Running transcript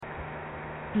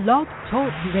Blog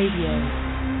Talk Radio.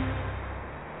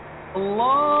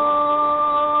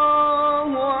 Allahu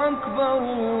Akbar,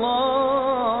 Allahu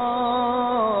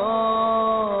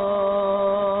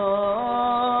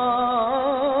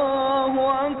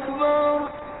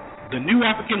Akbar. The New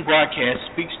African Broadcast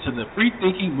speaks to the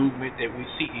free-thinking movement that we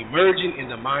see emerging in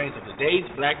the minds of today's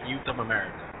black youth of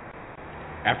America.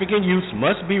 African youths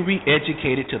must be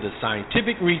re-educated to the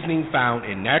scientific reasoning found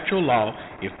in natural law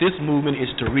if this movement is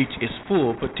to reach its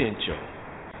full potential.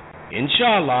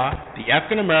 Inshallah, the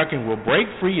African American will break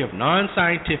free of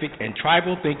non-scientific and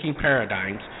tribal thinking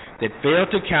paradigms that fail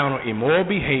to counter immoral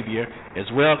behavior as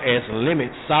well as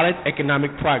limit solid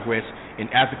economic progress in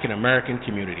African American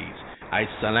communities.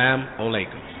 Assalamu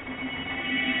alaikum.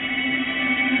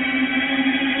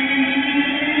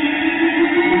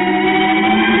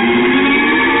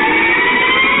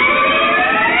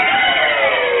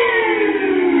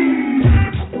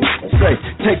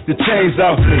 Take the chains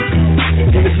off me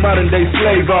in this modern day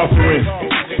slave offering.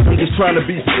 I'm just trying to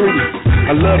be free.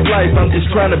 I love life, I'm just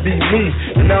trying to be me.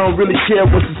 And I don't really care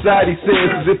what society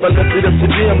says, cause if I left it up to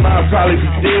them, I'd probably be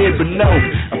dead. But no,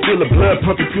 I feel the blood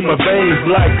pumping through my veins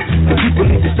like the people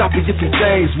need to stop and get some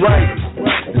things right.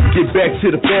 Let's get back to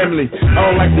the family. I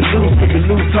don't like the news, but the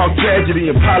news talk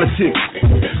tragedy and politics.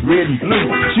 Red and blue,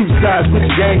 choose sides with the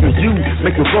gang or you.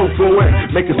 Make a vote for it,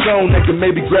 make a song that can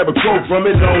maybe grab a quote from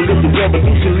it. Long live the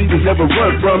revolution, leaders never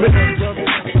run from it.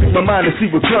 Speak my mind and see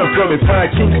what comes from it.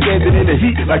 Find King standing in the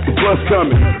heat like the bus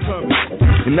coming.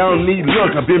 And I don't need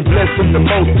luck, I've been blessed from the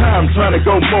most time. Trying to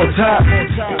go more time.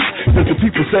 Cause the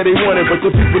people say they want it, but the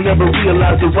people never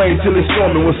realize the rain till it's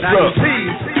storming. What's up?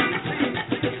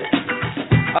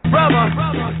 Brother,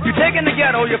 you take in the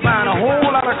ghetto, you find a whole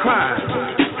lot of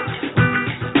crime.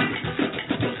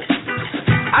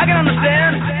 I can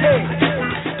understand, hey,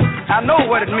 I know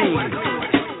what it means.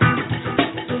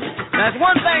 Now, it's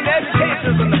one thing the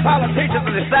educators and the politicians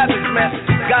and the establishment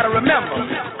got to remember.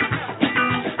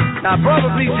 Now,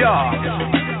 brothers need jobs.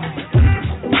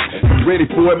 I'm ready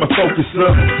for it, my focus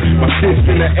up. My fist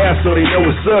in the air so they know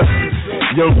it's us.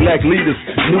 Young black leaders,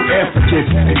 new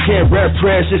Africans. They can't rap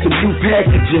trash, just some new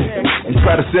packaging. And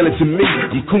try to sell it to me.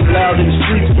 You cum loud in the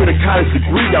streets with a college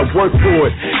degree. I work for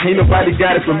it. Ain't nobody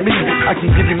got it from me. I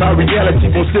can give you my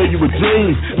reality, won't sell you a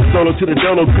dream. Solo to the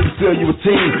dolo, couldn't sell you a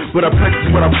team. But I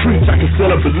practice what I preach, I can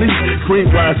sell a belief.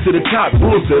 Cream rise to the top,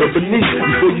 bull settle beneath.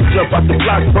 Before you jump out the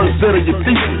block, first settle your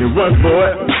feet and run for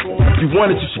it. If you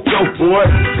want it, you should go for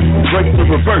it. Break the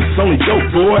reverse, only go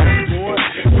for it.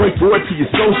 Pray for it till you're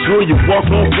so sure you walk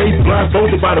on faith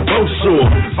blindfolded by the boat shore.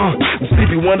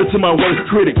 Stevie Wonder to my worst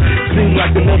critic. Seemed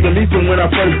like another leaping when I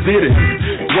first did it.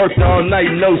 Worked all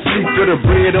night, no sleep, for the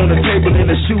bread on the table and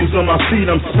the shoes on my feet.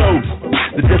 I'm so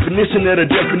the definition of the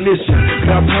definition.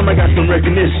 About time I got some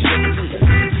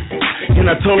recognition. And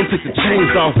I told him take the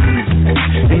chains off me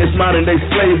in this modern day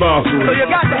slave offering. So you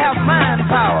got to have mind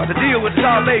power to deal with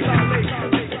salvation.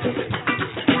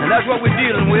 And that's what we're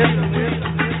dealing with.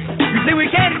 You see, we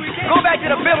can't go back to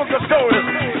the biblical story of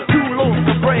 2 loaves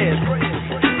of bread.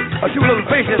 Or 2 little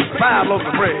fishes, 5 loaves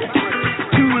of bread.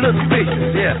 2 little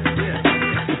fishes, yeah.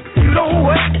 You know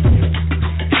what?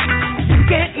 You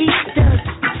can't eat dust.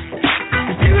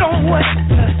 You know what?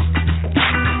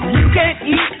 You can't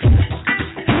eat.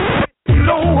 You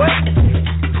know what?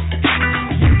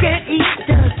 You can't eat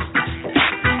dust.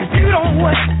 You know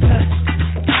what?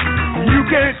 You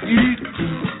can't eat.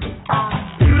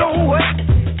 You know what?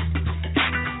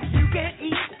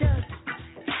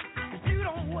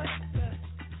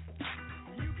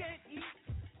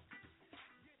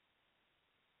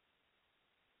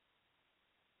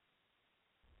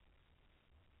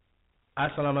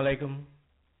 Assalamu alaikum.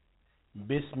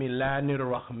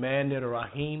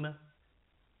 Bismillahirrahmanirrahim.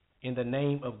 In the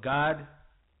name of God,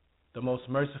 the most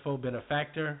merciful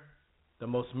benefactor, the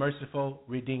most merciful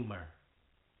redeemer.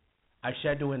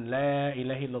 Ashhadu an la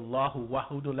ilaha illallah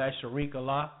wahdahu la sharika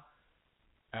lah.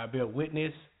 I bear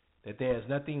witness that there is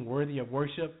nothing worthy of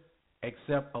worship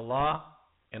except Allah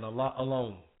and Allah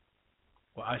alone.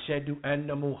 Wa ashhadu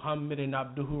anna Muhammadan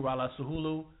abduhu wa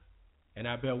rasuluhu. And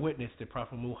I bear witness that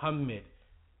Prophet Muhammad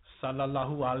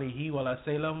sallallahu alaihi wa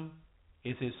sallam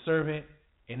is his servant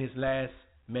and his last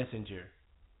messenger.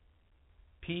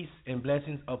 Peace and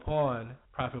blessings upon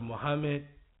Prophet Muhammad,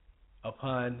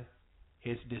 upon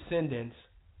his descendants,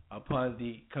 upon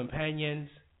the companions,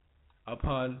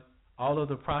 upon all of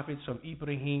the prophets from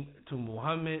Ibrahim to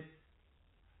Muhammad,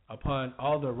 upon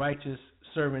all the righteous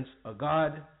servants of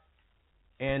God,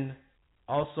 and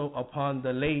also upon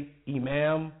the late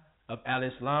Imam of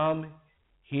Al-Islam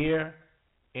here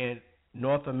in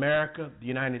North America, the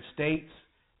United States,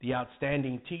 the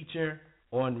outstanding teacher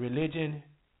on religion,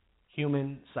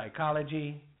 human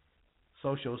psychology,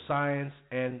 social science,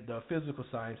 and the physical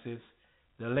sciences,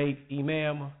 the late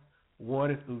Imam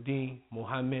Warith-Uddin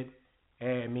Muhammad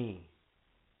Amin.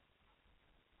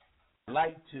 I'd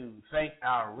like to thank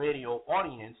our radio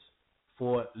audience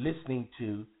for listening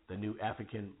to the New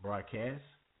African broadcast.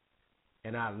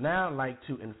 And I'd now like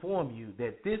to inform you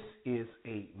that this is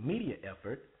a media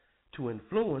effort to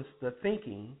influence the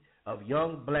thinking of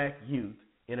young black youth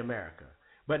in America.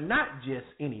 But not just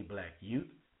any black youth,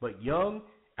 but young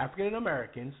African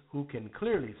Americans who can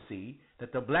clearly see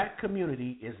that the black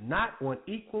community is not on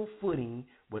equal footing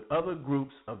with other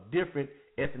groups of different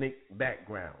ethnic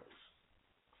backgrounds.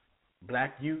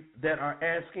 Black youth that are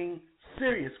asking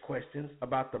serious questions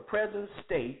about the present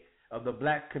state of the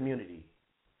black community.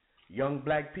 Young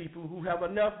black people who have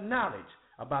enough knowledge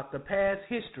about the past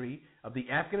history of the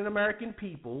African American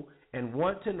people and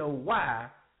want to know why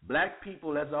black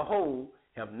people as a whole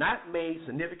have not made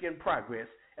significant progress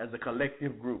as a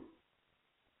collective group.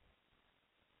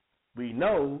 We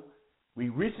know we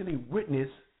recently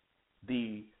witnessed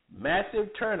the massive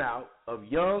turnout of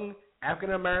young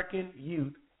African American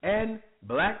youth and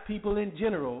black people in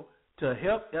general to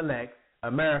help elect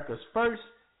America's first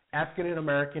African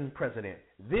American president.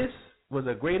 This was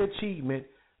a great achievement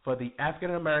for the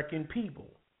African American people.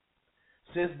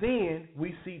 Since then,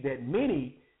 we see that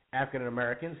many African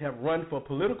Americans have run for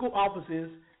political offices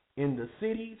in the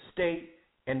city, state,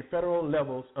 and federal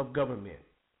levels of government.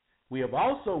 We have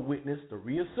also witnessed the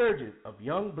resurgence of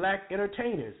young black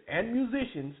entertainers and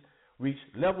musicians reach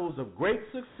levels of great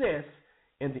success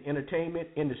in the entertainment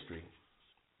industry.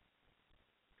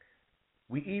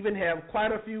 We even have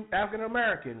quite a few African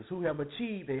Americans who have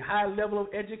achieved a high level of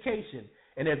education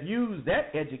and have used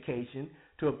that education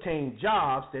to obtain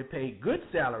jobs that pay good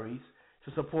salaries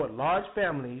to support large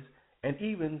families and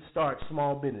even start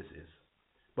small businesses.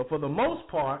 But for the most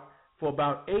part, for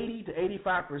about 80 to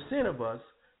 85% of us,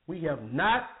 we have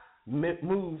not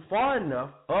moved far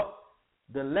enough up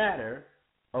the ladder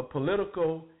of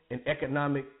political and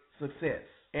economic success.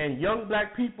 And young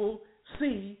black people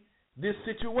see this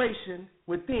situation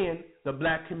within the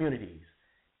black communities.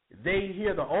 They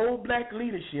hear the old black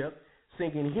leadership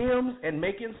singing hymns and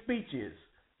making speeches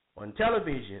on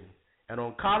television and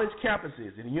on college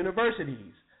campuses and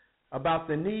universities about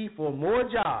the need for more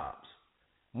jobs,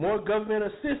 more government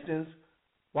assistance,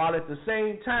 while at the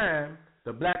same time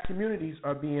the black communities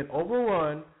are being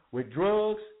overrun with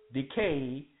drugs,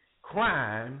 decay,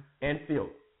 crime, and filth.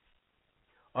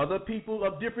 Other people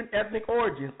of different ethnic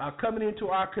origins are coming into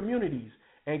our communities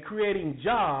and creating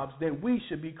jobs that we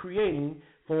should be creating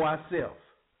for ourselves.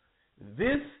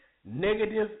 This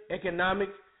negative economic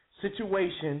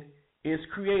situation is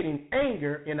creating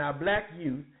anger in our black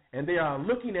youth, and they are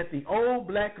looking at the old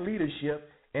black leadership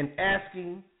and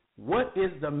asking, what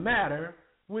is the matter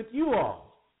with you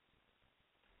all?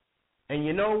 And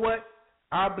you know what?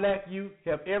 Our black youth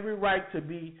have every right to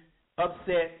be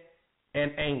upset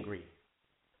and angry.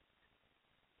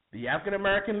 The African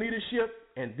American leadership,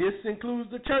 and this includes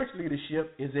the church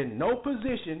leadership, is in no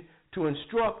position to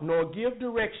instruct nor give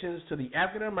directions to the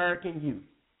African American youth.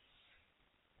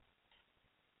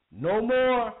 No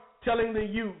more telling the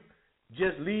youth,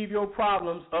 just leave your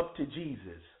problems up to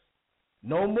Jesus.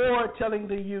 No more telling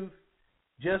the youth,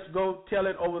 just go tell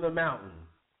it over the mountain.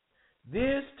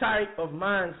 This type of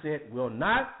mindset will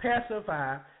not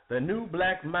pacify the new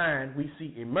black mind we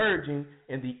see emerging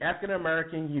in the African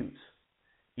American youths.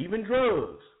 Even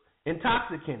drugs,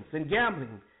 intoxicants, and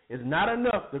gambling is not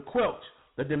enough to quelch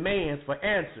the demands for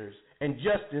answers and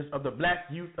justice of the black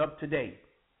youth of today.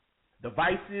 The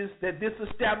vices that this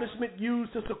establishment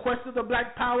used to sequester the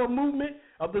black power movement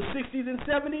of the 60s and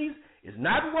 70s is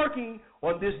not working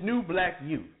on this new black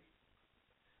youth.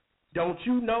 Don't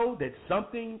you know that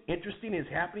something interesting is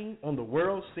happening on the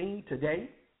world scene today?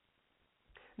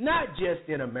 Not just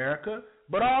in America,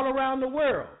 but all around the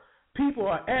world. People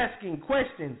are asking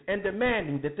questions and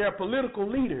demanding that their political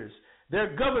leaders,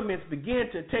 their governments begin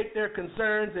to take their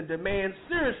concerns and demands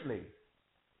seriously.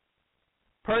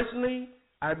 Personally,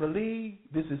 I believe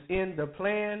this is in the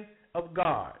plan of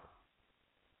God.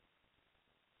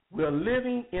 We're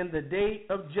living in the day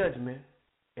of judgment,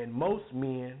 and most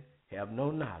men have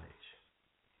no knowledge.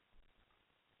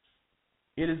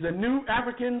 It is the new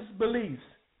Africans' beliefs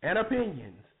and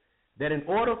opinions that in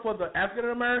order for the African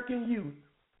American youth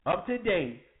of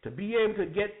today to be able to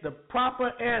get the proper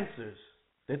answers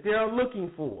that they are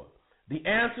looking for, the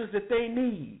answers that they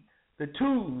need, the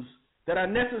tools that are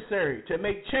necessary to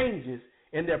make changes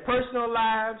in their personal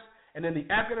lives and in the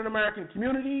African American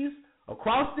communities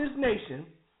across this nation,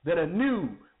 that a new,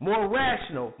 more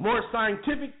rational, more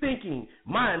scientific thinking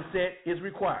mindset is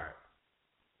required.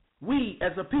 We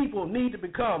as a people need to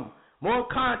become more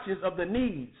conscious of the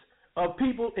needs of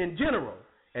people in general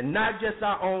and not just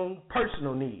our own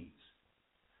personal needs.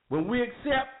 When we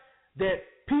accept that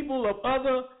people of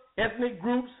other ethnic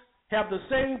groups have the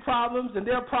same problems and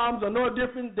their problems are no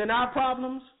different than our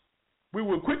problems, we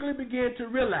will quickly begin to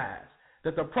realize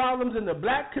that the problems in the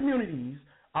black communities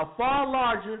are far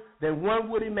larger than one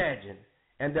would imagine,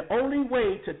 and the only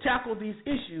way to tackle these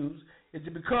issues is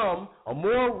to become a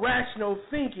more rational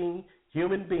thinking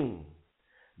human being.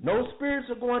 No spirits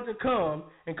are going to come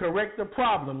and correct the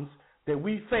problems that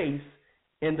we face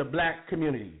in the black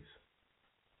communities.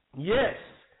 Yes,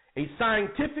 a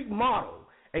scientific model,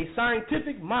 a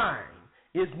scientific mind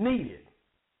is needed.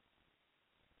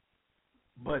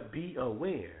 But be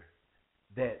aware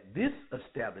that this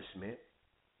establishment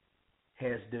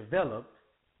has developed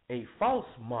a false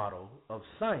model of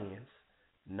science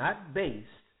not based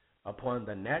upon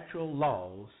the natural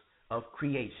laws of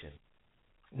creation.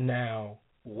 Now,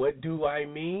 what do I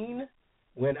mean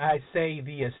when I say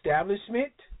the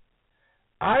establishment?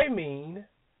 I mean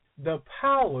the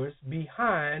powers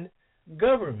behind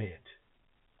government.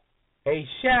 A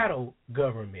shadow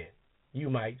government, you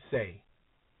might say.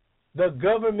 The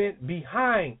government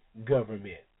behind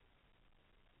government.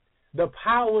 The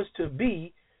powers to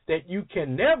be that you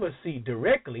can never see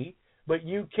directly, but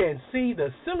you can see the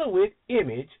silhouette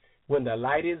image when the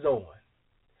light is on.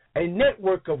 A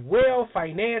network of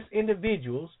well-financed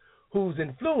individuals whose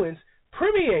influence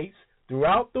permeates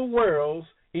throughout the world's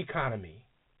economy.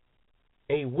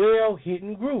 A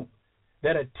well-hidden group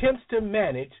that attempts to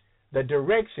manage the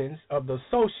directions of the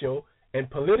social and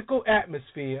political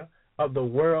atmosphere of the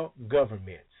world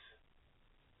governments.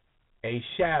 A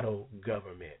shadow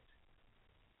government.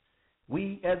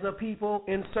 We as a people,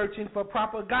 in searching for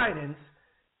proper guidance,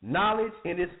 knowledge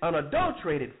in its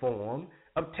unadulterated form,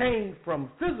 obtained from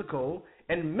physical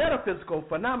and metaphysical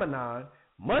phenomena,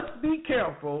 must be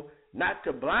careful not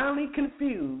to blindly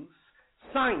confuse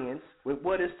science with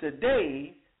what is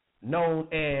today known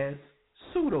as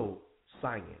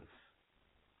pseudoscience.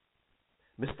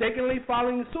 Mistakenly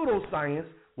following pseudoscience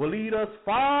will lead us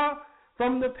far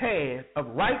from the path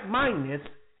of right-mindedness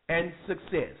and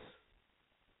success.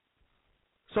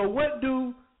 So what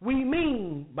do we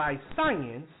mean by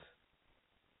science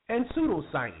and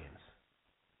pseudoscience?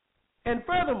 And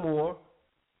furthermore,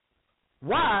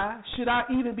 why should I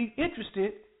even be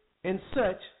interested in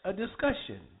such a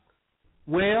discussion?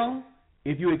 Well,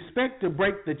 if you expect to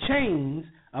break the chains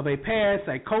of a past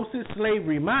psychosis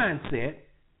slavery mindset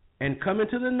and come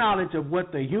into the knowledge of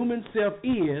what the human self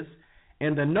is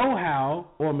and the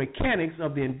know-how or mechanics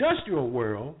of the industrial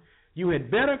world, you had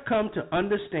better come to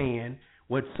understand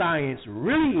what science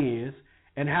really is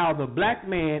and how the black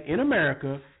man in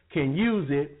America can use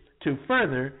it to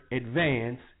further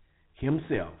advance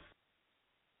himself.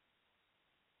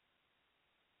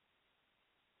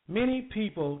 Many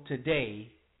people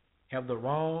today have the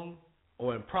wrong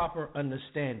or improper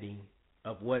understanding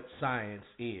of what science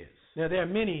is. Now, there are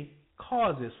many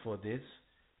causes for this,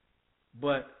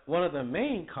 but one of the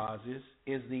main causes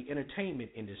is the entertainment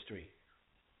industry.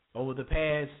 Over the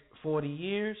past 40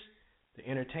 years, the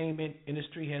entertainment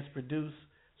industry has produced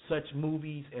such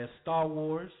movies as Star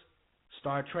Wars,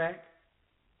 Star Trek,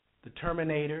 The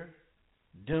Terminator,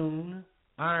 Dune,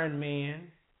 Iron Man,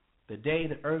 The Day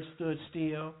the Earth Stood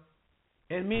Still,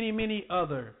 and many, many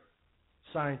other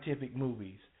scientific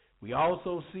movies. We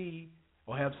also see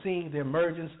or have seen the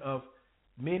emergence of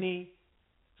many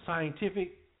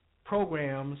scientific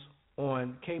programs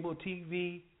on cable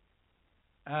TV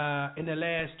in the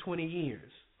last 20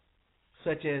 years,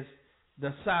 such as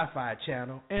the Sci-Fi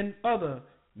Channel and other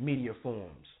media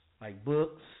forms like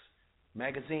books,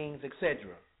 magazines,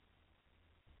 etc.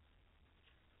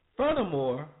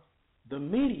 Furthermore, the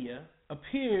media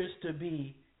appears to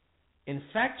be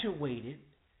infatuated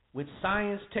with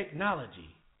science technology,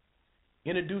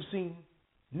 introducing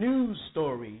news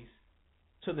stories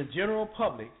to the general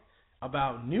public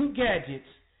about new gadgets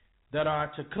that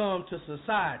are to come to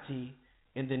society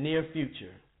in the near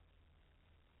future.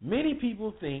 Many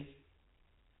people think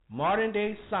modern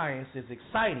day science is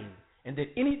exciting and that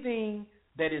anything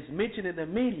that is mentioned in the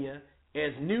media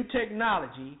as new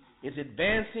technology is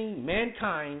advancing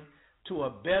mankind to a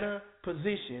better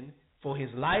position for his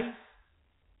life,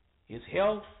 his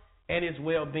health, and his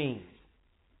well-being.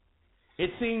 It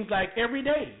seems like every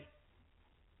day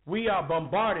we are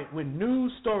bombarded with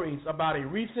news stories about a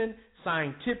recent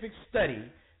scientific study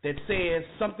that says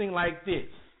something like this: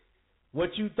 what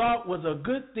you thought was a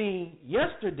good thing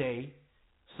yesterday,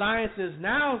 science is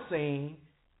now saying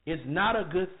is not a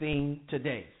good thing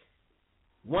today.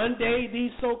 One day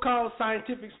these so-called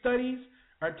scientific studies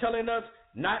are telling us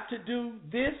not to do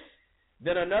this,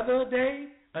 then another day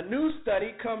a new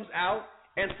study comes out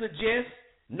and suggests,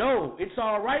 no, it's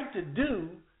all right to do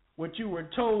what you were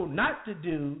told not to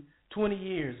do 20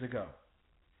 years ago.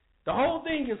 The whole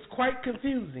thing is quite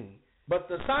confusing, but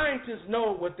the scientists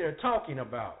know what they're talking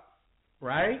about,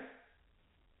 right?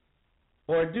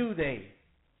 Or do they?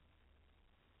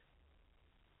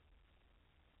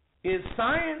 Is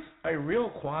science a real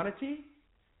quantity,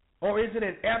 or is it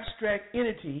an abstract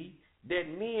entity that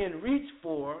men reach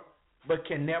for but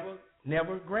can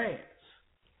never grasp?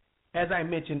 As I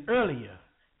mentioned earlier,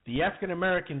 the African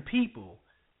American people,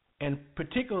 and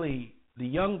particularly the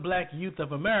young black youth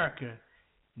of America,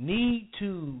 need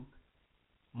to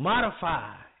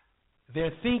modify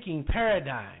their thinking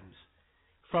paradigms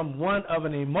from one of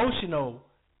an emotional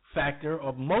factor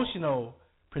or emotional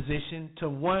position to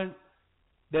one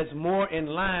that's more in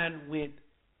line with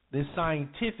the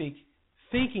scientific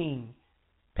thinking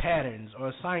patterns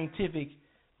or scientific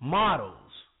models.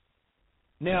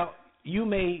 Now, you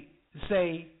may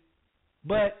say,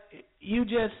 but you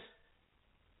just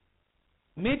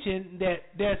mentioned that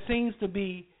there seems to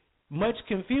be much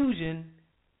confusion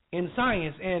in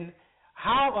science, and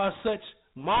how are such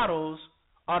models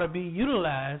ought to be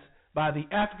utilized by the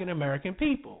African American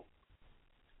people?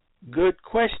 Good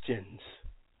questions.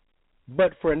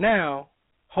 But for now,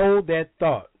 hold that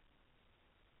thought.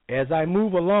 As I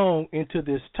move along into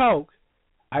this talk,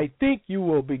 I think you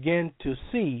will begin to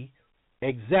see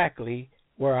exactly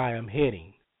where I am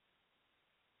heading.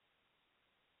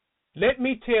 Let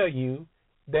me tell you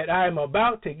that I am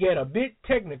about to get a bit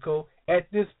technical at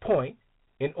this point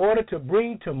in order to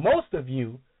bring to most of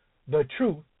you the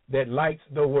truth that lights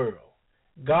the world,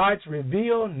 God's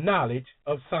revealed knowledge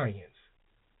of science.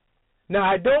 Now,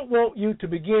 I don't want you to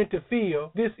begin to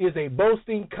feel this is a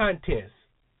boasting contest,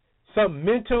 some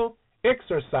mental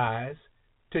exercise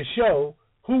to show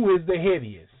who is the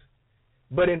heaviest.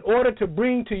 But in order to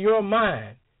bring to your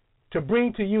mind, to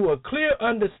bring to you a clear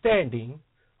understanding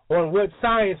on what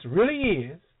science really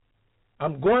is,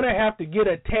 I'm going to have to get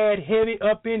a tad heavy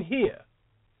up in here.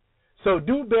 So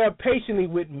do bear patiently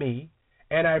with me,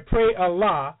 and I pray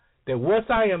Allah that once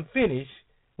I am finished,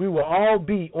 we will all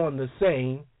be on the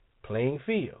same playing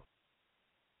field.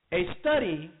 A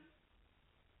study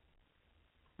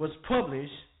was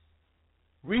published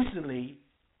recently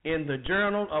in the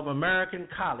Journal of American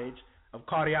College of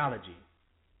Cardiology.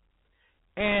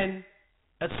 And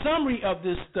a summary of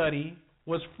this study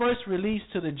was first released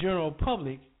to the general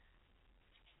public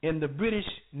in the British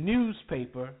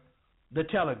newspaper, The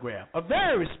Telegraph, a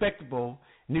very respectable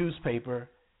newspaper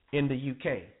in the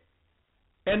UK.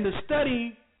 And the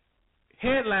study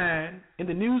headline in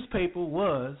the newspaper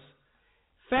was,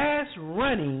 "Fast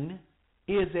running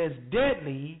is as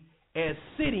deadly as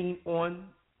sitting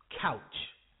on couch."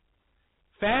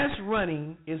 Fast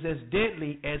running is as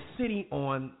deadly as sitting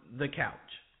on the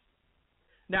couch.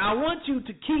 Now, I want you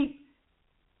to keep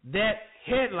that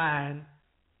headline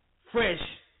fresh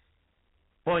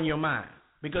on your mind,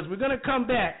 because we're going to come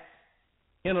back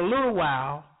in a little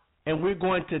while and we're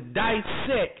going to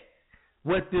dissect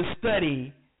what this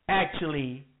study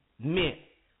actually meant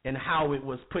and how it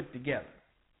was put together.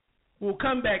 We'll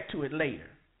come back to it later.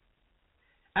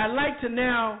 I'd like to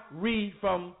now read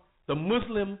from the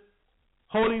Muslim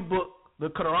holy book, the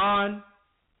Quran,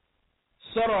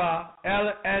 Surah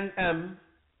Al-An'am,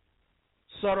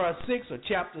 Surah 6 or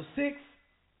chapter 6,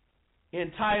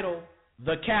 entitled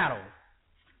The Cattle.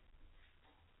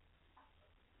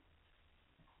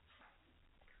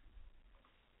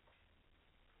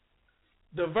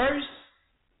 The verse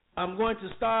I'm going to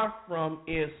start from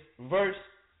is verse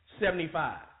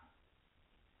 75.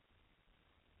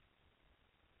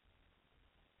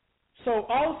 So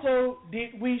also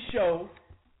did we show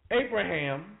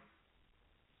Abraham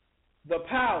the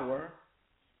power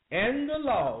and the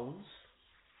laws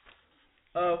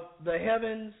of the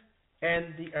heavens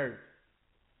and the earth,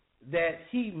 that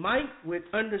he might with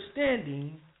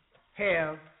understanding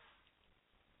have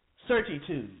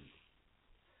certitude.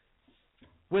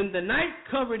 When the night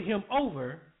covered him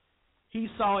over, he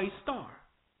saw a star.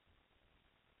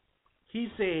 He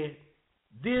said,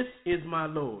 "This is my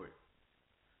Lord."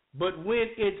 But when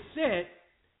it set,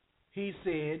 he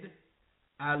said,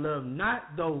 "I love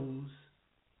not those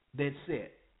that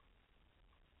set."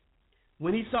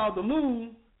 When he saw the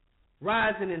moon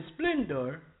rising in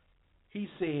splendor, he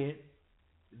said,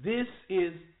 "This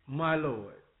is my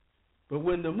Lord." But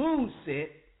when the moon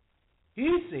set,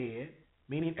 he said,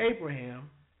 meaning Abraham,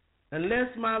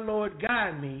 "Unless my Lord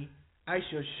guide me, I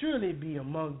shall surely be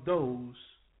among those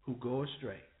who go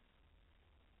astray."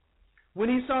 When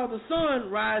he saw the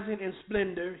sun rising in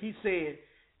splendor, he said,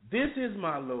 This is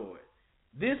my Lord.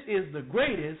 This is the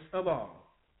greatest of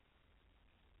all.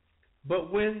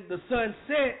 But when the sun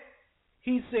set,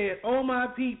 he said, O my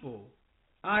people,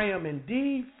 I am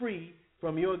indeed free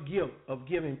from your guilt of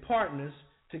giving partners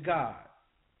to God.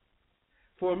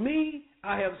 For me,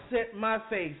 I have set my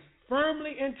face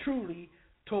firmly and truly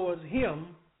towards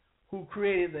him who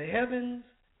created the heavens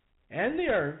and the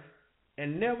earth,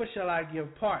 and never shall I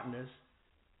give partners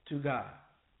to God.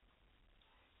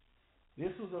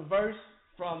 This was a verse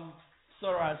from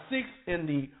Surah 6 in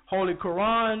the Holy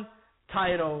Quran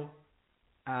titled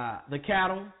The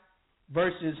Cattle,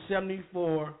 verses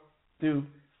 74 through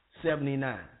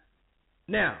 79.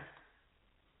 Now,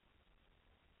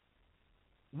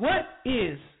 what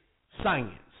is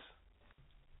science?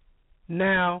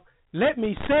 Now, let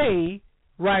me say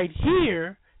right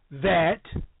here that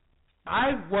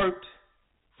I've worked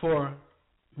for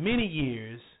many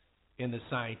years in the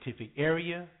scientific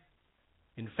area.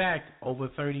 In fact, over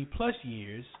 30 plus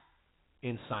years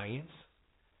in science.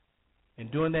 And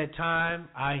during that time,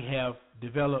 I have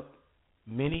developed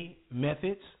many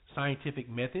methods, scientific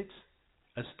methods,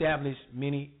 established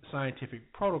many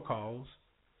scientific protocols,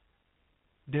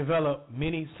 developed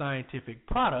many scientific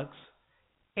products,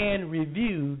 and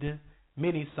reviewed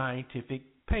many scientific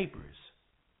papers.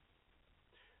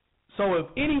 So if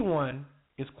anyone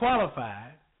is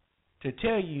qualified to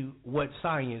tell you what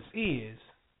science is,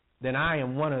 then I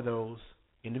am one of those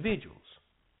individuals.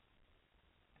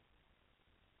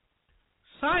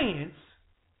 Science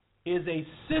is a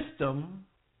system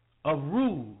of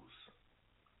rules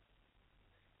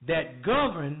that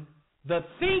govern the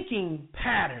thinking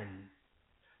pattern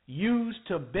used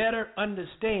to better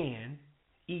understand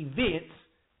events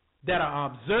that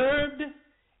are observed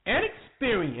and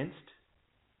experienced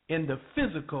in the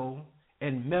physical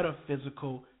and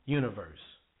metaphysical universe.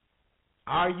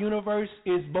 Our universe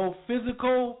is both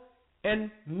physical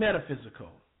and metaphysical.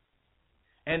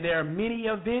 And there are many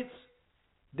events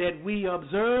that we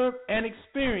observe and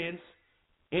experience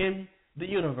in the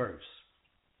universe.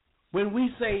 When we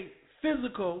say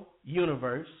physical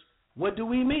universe, what do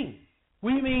we mean?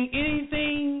 We mean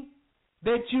anything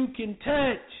that you can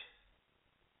touch,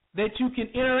 that you can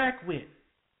interact with,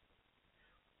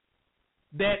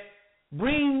 that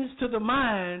brings to the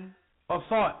mind a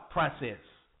thought process,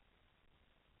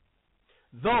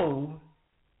 though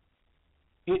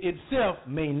it itself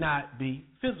may not be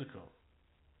physical.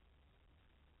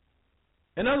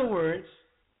 In other words,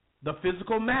 the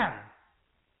physical matter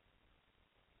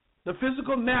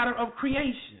of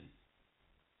creation.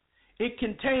 It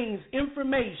contains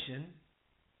information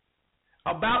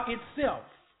about itself,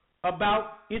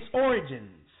 about its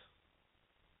origins,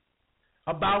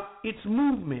 about its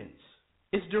movements,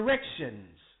 its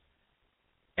directions,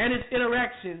 and its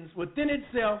interactions within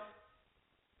itself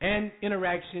and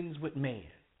interactions with man.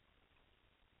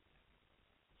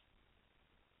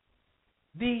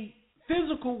 The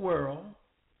physical world,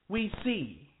 we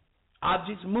see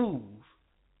objects move,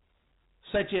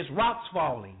 such as rocks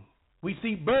falling. We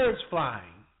see birds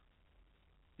flying.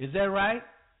 Is that right?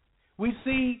 We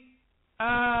see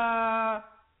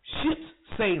ships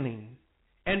sailing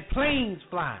and planes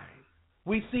flying.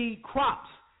 We see crops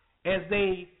as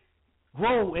they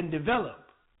grow and develop.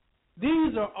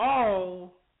 These are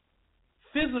all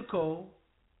physical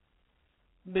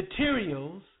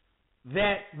materials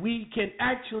that we can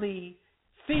actually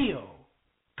feel,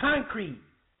 concrete.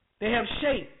 They have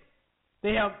shape.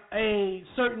 They have a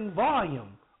certain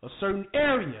volume, a certain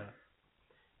area.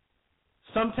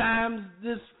 Sometimes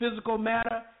this physical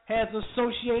matter has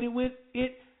associated with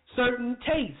it certain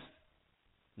tastes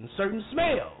and certain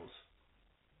smells.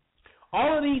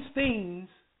 All of these things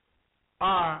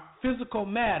are physical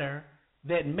matter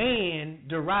that man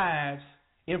derives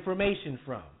information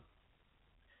from.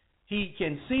 He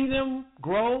can see them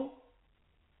grow.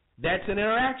 That's an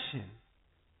interaction.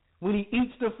 When he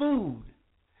eats the food,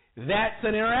 that's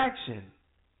an interaction.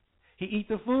 He eats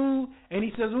the food and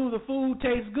he says, ooh, the food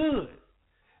tastes good.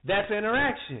 That's an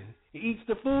interaction. He eats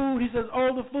the food, he says,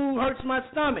 oh, the food hurts my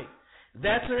stomach.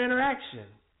 That's an interaction.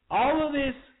 All of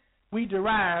this, we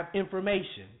derive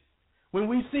information. When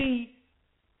we see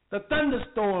the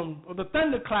thunderstorm or the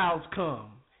thunderclouds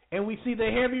come and we see the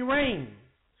heavy rain,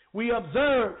 we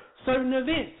observe certain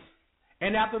events.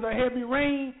 And after the heavy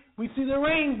rain, we see the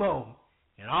rainbow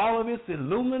and all of its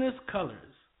luminous colors.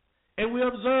 And we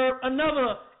observe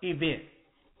another event.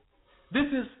 This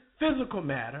is physical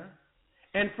matter.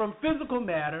 And from physical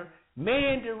matter,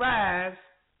 man derives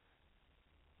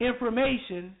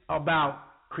information about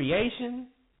creation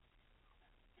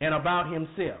and about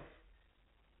himself.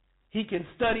 He can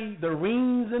study the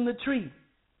rings in the tree.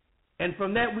 And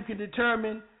from that we can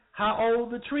determine how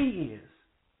old the tree is.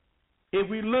 If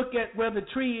we look at where the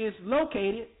tree is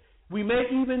located, we may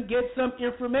even get some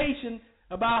information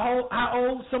about how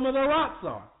old some of the rocks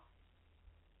are,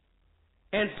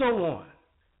 and so on.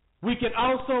 We can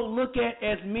also look at,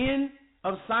 as men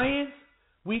of science,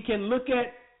 we can look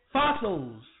at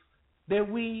fossils that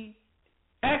we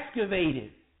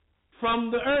excavated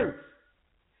from the earth.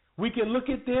 We can look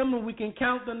at them and we can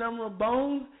count the number of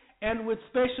bones, and with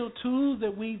special tools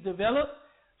that we've developed,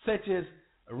 such as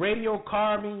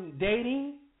radiocarbon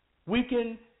dating, we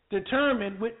can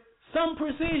determine with some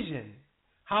precision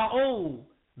how old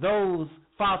those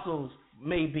fossils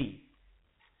may be.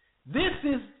 This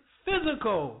is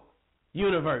physical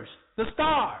universe, the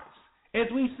stars, as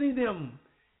we see them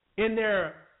in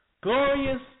their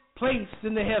glorious place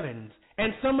in the heavens,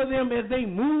 and some of them as they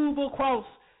move across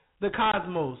the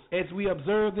cosmos, as we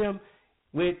observe them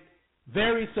with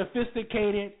very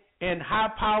sophisticated and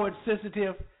high-powered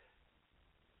sensitive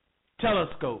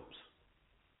telescopes.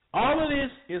 All of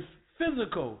this is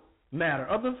physical matter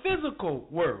of the physical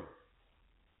world,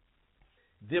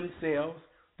 themselves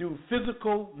through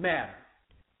physical matter.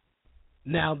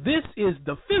 Now, this is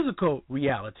the physical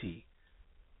reality,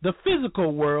 the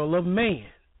physical world of man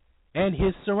and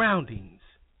his surroundings.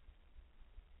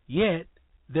 Yet,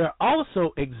 there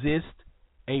also exists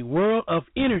a world of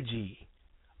energy,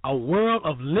 a world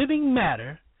of living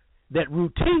matter that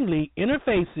routinely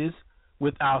interfaces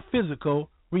with our physical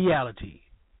reality,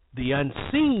 the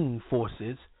unseen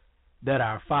forces that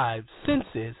our five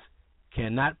senses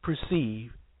cannot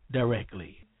perceive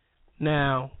directly.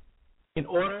 Now, in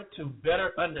order to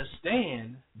better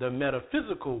understand the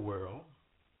metaphysical world,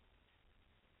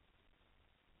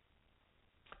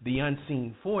 the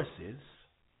unseen forces,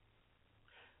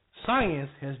 science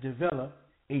has developed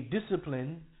a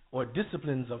discipline or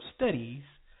disciplines of studies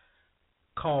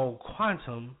called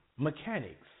quantum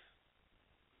mechanics.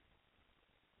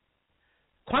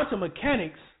 Quantum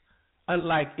mechanics,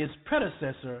 unlike its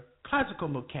predecessor, classical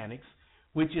mechanics,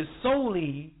 which is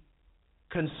solely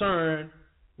concerned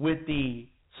with the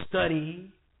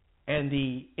study and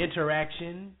the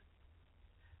interaction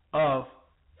of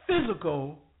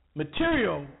physical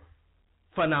material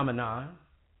phenomenon,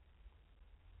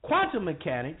 quantum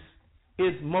mechanics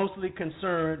is mostly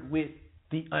concerned with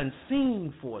the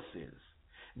unseen forces,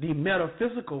 the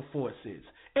metaphysical forces.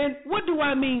 And what do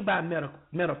I mean by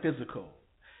metaphysical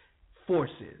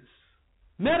forces?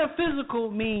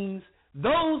 Metaphysical means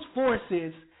those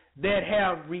forces that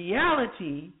have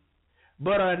reality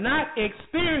but are not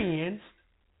experienced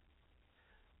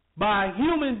by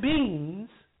human beings,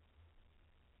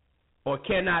 or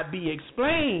cannot be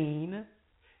explained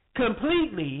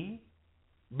completely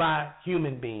by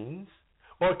human beings,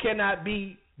 or cannot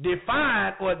be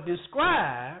defined or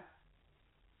described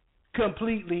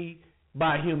completely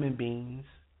by human beings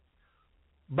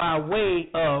by way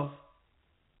of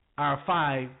our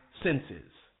five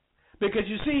senses. Because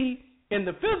you see, in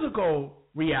the physical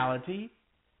reality,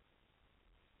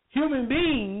 human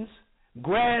beings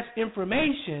grasp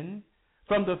information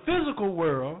from the physical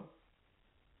world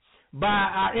by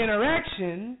our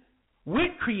interaction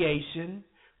with creation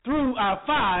through our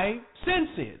five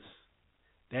senses.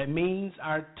 That means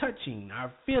our touching,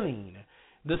 our feeling,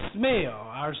 the smell,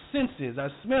 our senses, our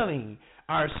smelling,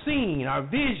 our seeing, our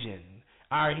vision,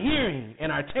 our hearing,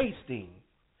 and our tasting.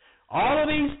 All of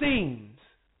these things,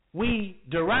 we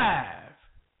derive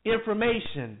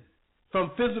information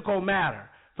from physical matter,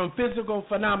 from physical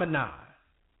phenomena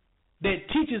that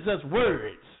teaches us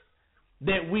words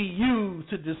that we use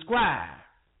to describe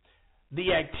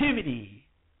the activity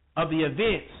of the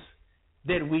events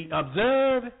that we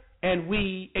observe and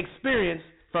we experience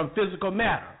from physical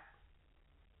matter.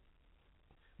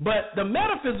 But the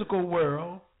metaphysical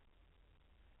world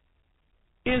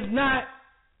is not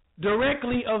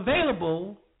directly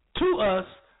available to us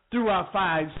through our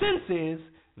five senses,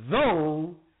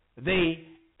 though they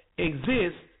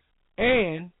exist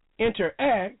and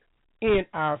interact in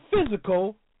our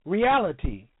physical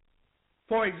reality.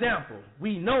 For example,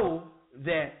 we know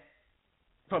that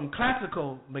from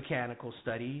classical mechanical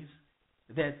studies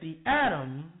that the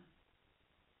atom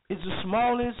is the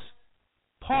smallest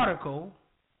particle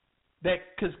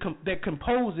that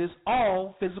composes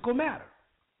all physical matter.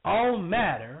 All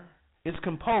matter is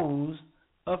composed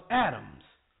of atoms.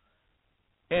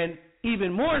 And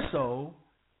even more so,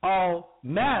 all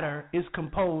matter is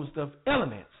composed of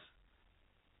elements.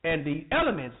 And the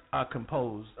elements are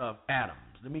composed of atoms.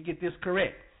 Let me get this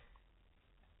correct.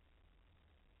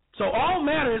 So all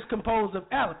matter is composed of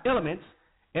elements,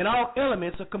 and all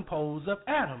elements are composed of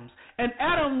atoms. And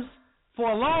atoms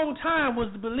for a long time was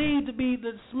believed to be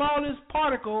the smallest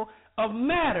particle of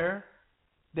matter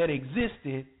that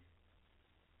existed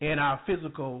in our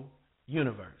physical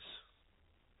universe.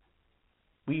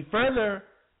 We further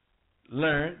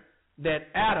learned that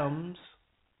atoms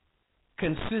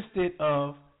consisted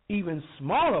of even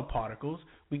smaller particles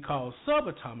we call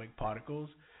subatomic particles,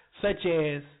 such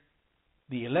as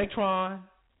the electron,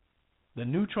 the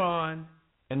neutron,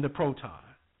 and the proton.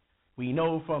 We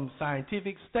know from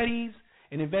scientific studies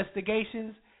and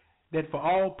investigations that for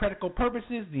all practical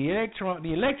purposes, the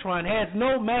electron has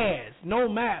no mass, no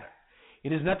matter.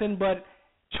 It is nothing but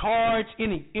charged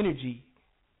energy,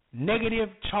 negative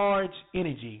charged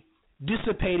energy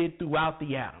dissipated throughout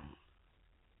the atom.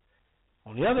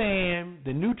 On the other hand,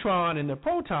 the neutron and the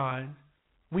proton,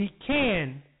 we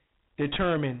can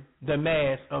determine the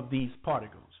mass of these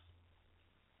particles.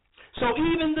 So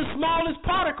even the smallest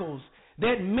particles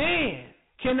that man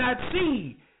cannot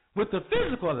see with the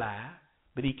physical eye,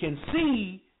 but he can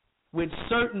see with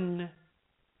certain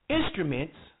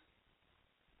instruments,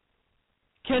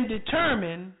 can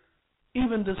determine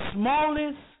even the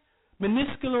smallest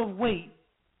minuscule weight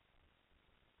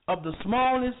of the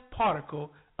smallest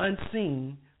particle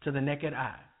unseen to the naked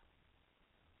eye.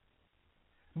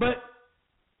 But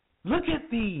look at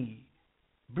the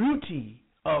beauty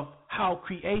of how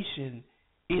creation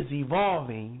is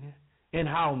evolving and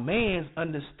how man's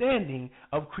understanding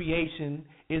of creation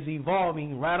is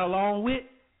evolving right along with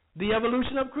the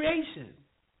evolution of creation.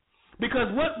 Because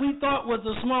what we thought was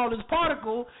the smallest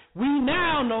particle, we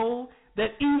now know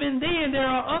that even then there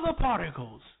are other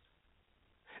particles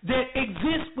that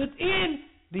exist within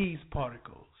these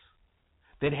particles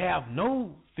that have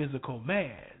no physical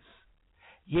mass,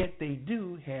 yet they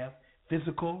do have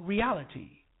physical reality.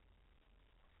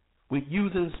 With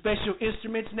using special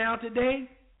instruments now today,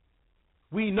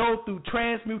 we know through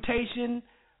transmutation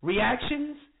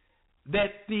reactions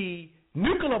that the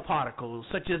nuclear particles,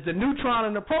 such as the neutron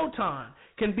and the proton,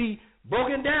 can be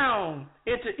broken down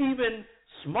into even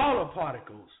smaller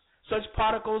particles. Such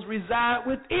particles reside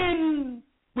within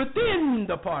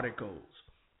the particles,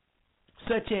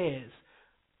 such as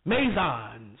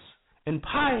mesons and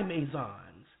pi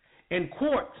mesons and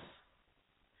quarks.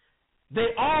 They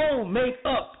all make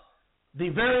up the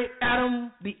very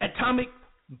atom, the atomic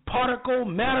particle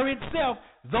matter itself,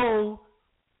 though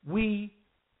we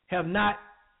have not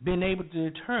been able to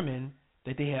determine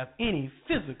that they have any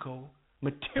physical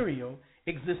material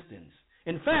existence.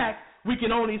 In fact, we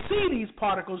can only see these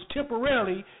particles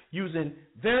temporarily using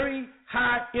very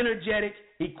high energetic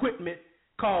equipment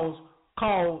called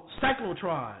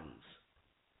cyclotrons,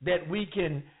 that we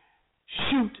can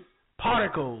shoot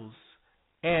particles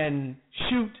and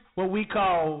shoot what we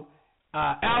call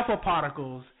alpha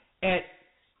particles at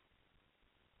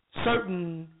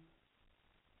certain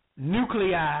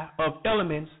nuclei of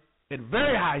elements at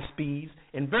very high speeds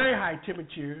and very high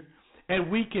temperature,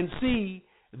 and we can see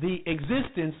the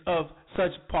existence of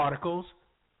such particles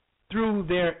through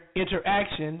their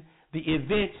interaction, the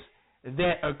events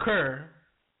that occur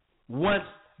once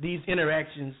these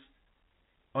interactions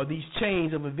or these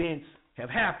chains of events have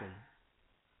happened.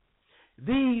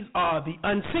 These are the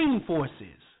unseen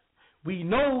forces. We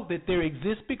know that they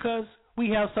exist because we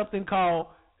have something called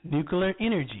nuclear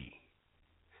energy.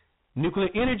 Nuclear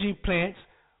energy plants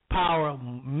power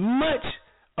much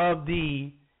of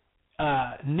the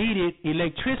needed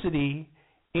electricity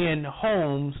in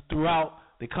homes throughout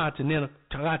the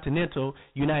continental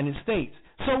United States.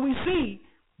 So we see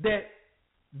that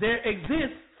there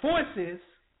exist forces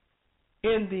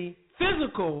in the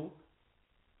physical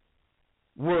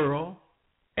world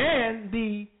and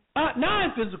the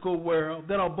non-physical world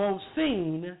that are both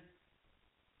seen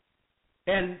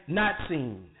and not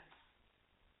seen.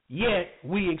 Yet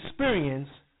we experience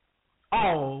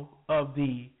all of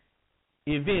the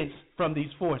events from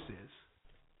these forces.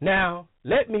 Now,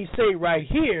 let me say right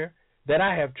here that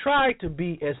I have tried to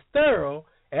be as thorough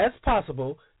as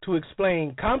possible to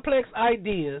explain complex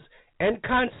ideas and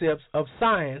concepts of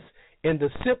science in the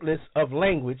simplest of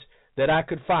language that I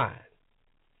could find.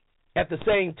 At the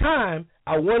same time,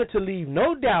 I wanted to leave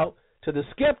no doubt to the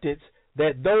skeptics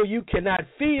that though you cannot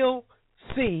feel,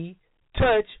 see,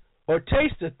 touch, or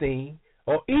taste a thing,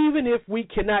 or even if we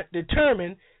cannot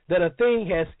determine that a thing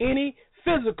has any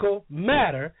physical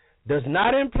matter, does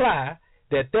not imply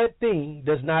that that thing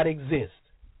does not exist.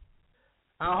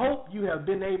 I hope you have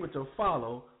been able to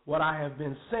follow what I have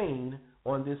been saying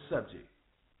on this subject.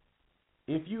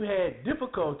 If you had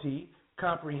difficulty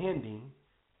comprehending,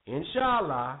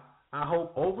 inshallah, I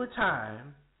hope over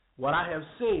time what I have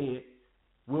said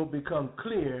will become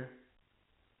clear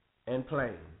and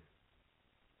plain.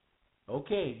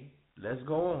 Okay, Let's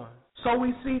go on. So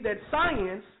we see that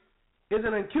science is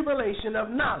an accumulation of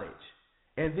knowledge,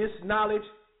 and this knowledge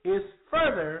is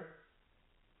further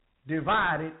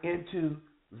divided into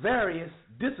various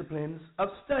disciplines of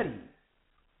study.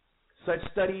 Such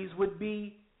studies would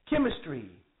be chemistry,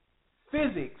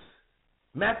 physics,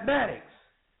 mathematics,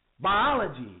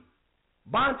 biology,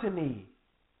 botany,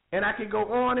 and I could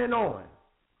go on and on.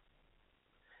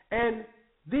 And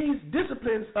these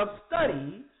disciplines of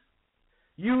study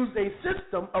use a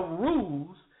system of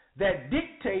rules that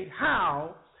dictate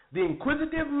how the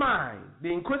inquisitive mind,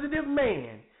 the inquisitive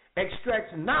man,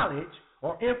 extracts knowledge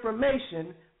or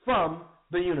information from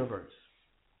the universe.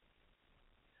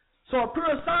 So a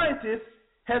pure scientist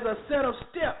has a set of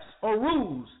steps or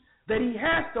rules that he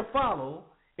has to follow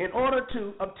in order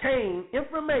to obtain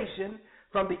information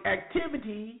from the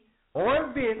activity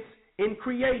or events in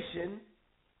creation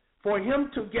for him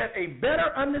to get a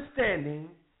better understanding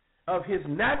of his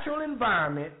natural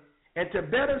environment and to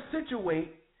better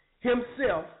situate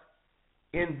himself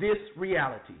in this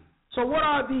reality. So what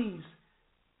are these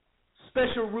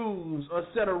special rules or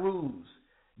set of rules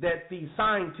that the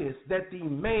scientist, that the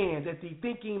man, that the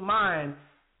thinking mind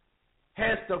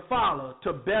has to follow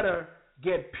to better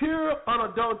get pure,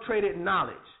 unadulterated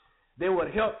knowledge that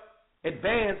would help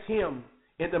advance him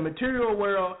in the material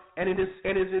world and in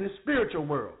the spiritual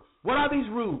world? What are these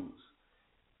rules?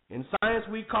 In science,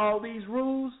 we call these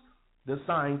rules the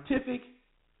scientific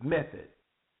method.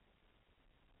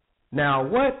 Now,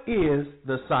 what is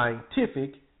the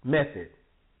scientific method?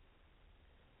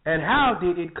 And how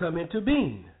did it come into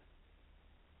being?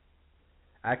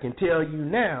 I can tell you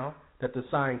now that the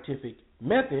scientific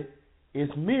method is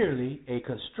merely a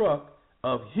construct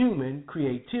of human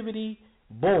creativity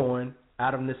born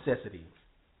out of necessity.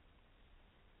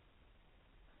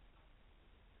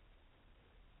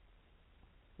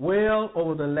 Well,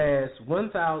 over the last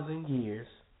 1,000 years,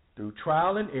 through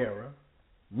trial and error,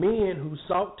 men who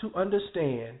sought to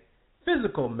understand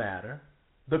physical matter,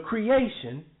 the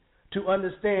creation, to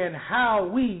understand how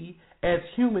we as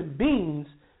human beings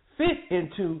fit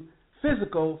into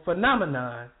physical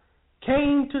phenomena,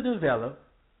 came to develop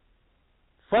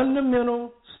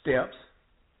fundamental steps,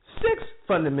 6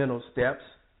 fundamental steps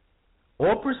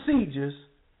or procedures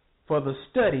for the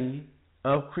study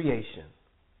of creation.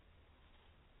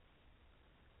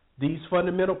 These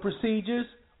fundamental procedures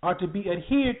are to be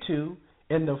adhered to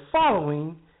in the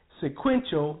following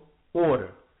sequential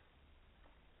order: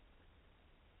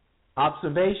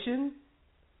 observation,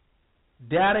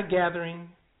 data gathering,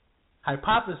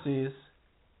 hypothesis,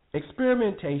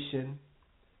 experimentation,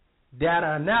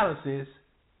 data analysis,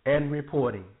 and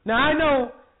reporting. Now, I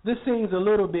know this seems a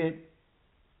little bit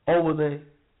over the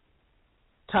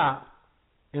top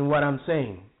in what I'm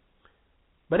saying,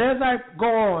 but as I go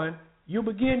on, you'll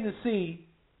begin to see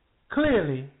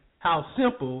clearly how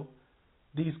simple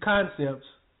these concepts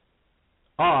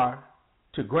are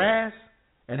to grasp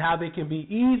and how they can be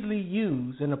easily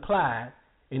used and applied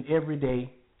in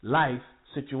everyday life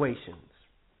situations.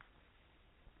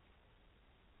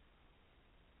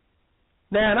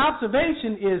 Now, an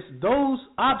observation is those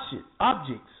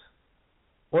objects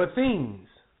or things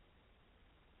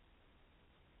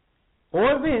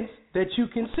or events that you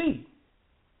can see,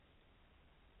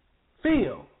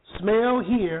 feel, smell,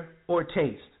 hear, or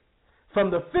taste from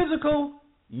the physical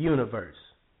universe.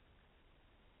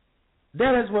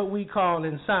 That is what we call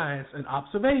in science an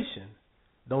observation.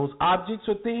 Those objects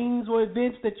or things or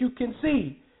events that you can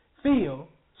see, feel,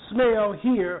 smell,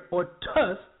 hear, or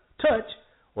touch,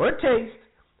 or taste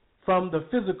from the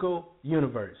physical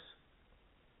universe.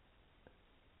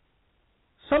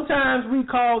 Sometimes we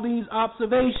call these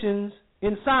observations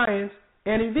in science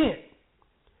an event.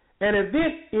 An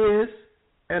event is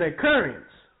an occurrence,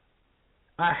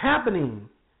 a happening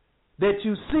that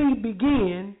you see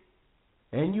begin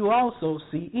and you also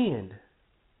see end.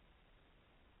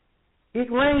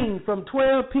 It rained from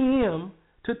 12 p.m.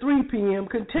 to 3 p.m.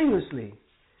 continuously.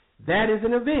 That is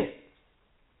an event.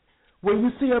 When you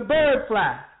see a bird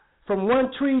fly from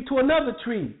one tree to another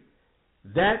tree,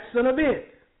 that's an event.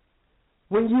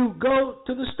 When you go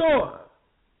to the store,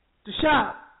 to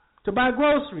shop, to buy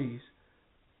groceries,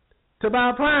 to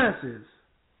buy appliances,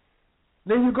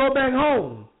 then you go back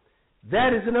home,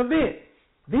 that is an event.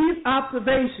 These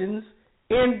observations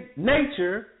in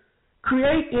nature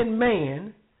create in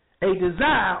man a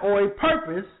desire or a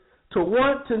purpose to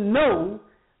want to know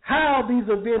how these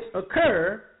events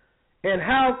occur and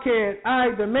how can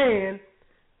I, the man,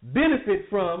 benefit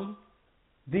from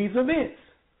these events.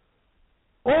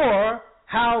 Or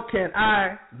how can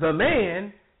I, the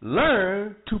man,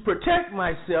 learn to protect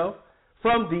myself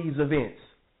from these events.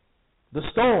 The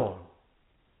storm,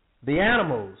 the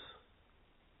animals,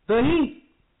 the heat,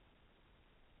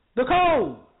 the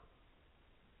cold.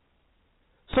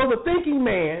 So the thinking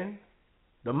man,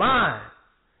 the mind,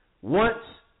 wants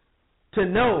to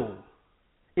know,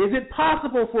 is it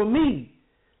possible for me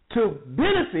to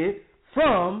benefit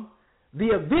from the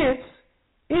events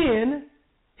in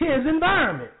his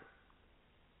environment?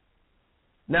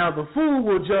 Now the fool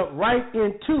will jump right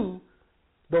into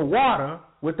the water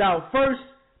without first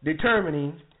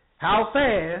determining how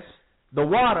fast the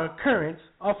water currents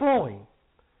are flowing.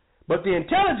 But the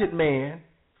intelligent man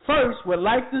first would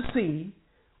like to see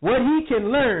what he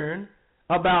can learn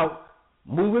about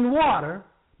moving water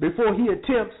before he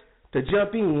attempts to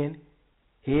jump in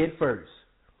head first.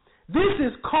 This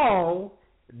is called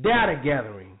data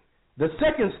gathering. The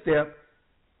second step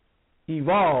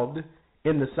evolved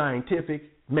in the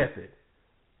scientific method.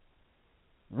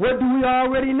 What do we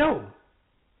already know?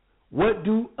 What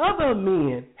do other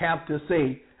men have to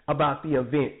say about the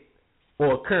event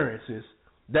or occurrences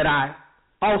that I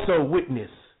also witness?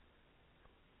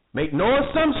 Make no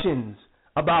assumptions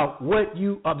about what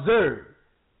you observe,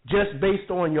 just based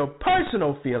on your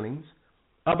personal feelings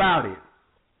about it.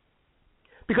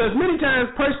 Because many times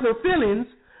personal feelings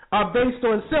are based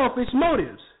on selfish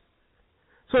motives.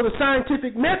 So the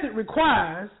scientific method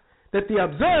requires that the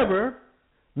observer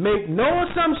make no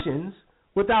assumptions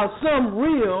without some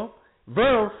real,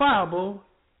 verifiable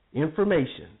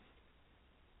information.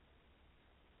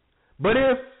 But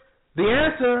if the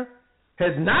answer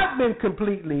has not been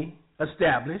completely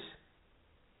established,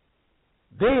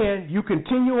 then you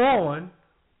continue on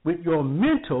with your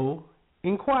mental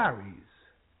inquiries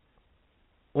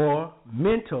or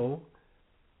mental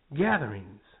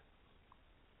gatherings.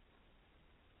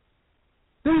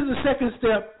 This is the second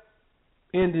step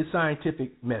in the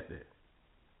scientific method.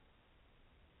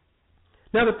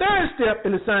 Now, the third step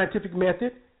in the scientific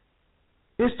method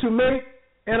is to make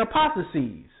an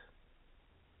hypothesis.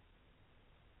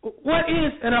 What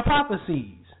is an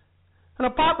hypothesis? An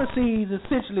hypothesis is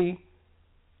essentially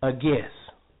a guess,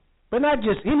 but not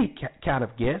just any kind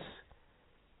of guess.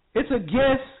 It's a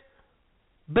guess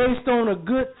based on a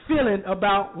good feeling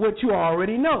about what you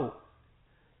already know.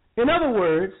 In other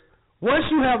words, once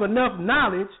you have enough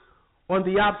knowledge on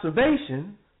the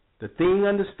observation, the thing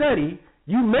under study,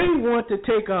 you may want to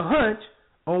take a hunch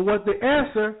on what the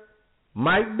answer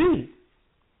might be.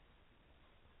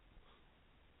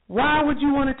 Why would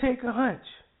you want to take a hunch?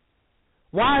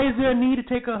 Why is there a need to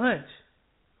take a hunch?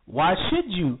 Why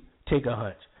should you take a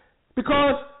hunch?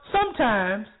 Because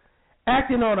sometimes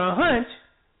acting on a hunch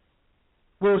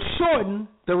will shorten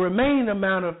the remaining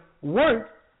amount of work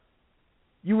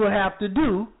you will have to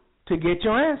do to get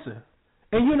your answer.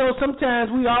 And you know,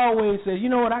 sometimes we always say, you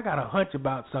know what, I got a hunch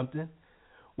about something.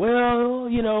 Well,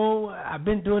 you know, I've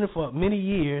been doing it for many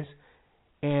years,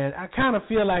 and I kind of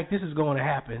feel like this is going to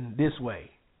happen this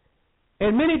way.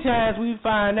 And many times we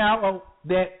find out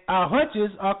that our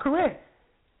hunches are correct.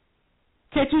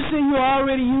 Can't you see you're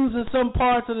already using some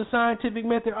parts of the scientific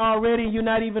method already and you're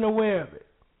not even aware of it?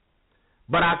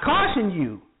 But I caution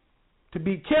you to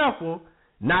be careful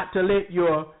not to let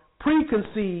your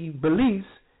preconceived beliefs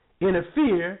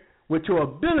interfere with your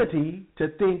ability to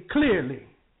think clearly.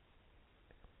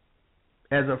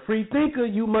 As a free thinker,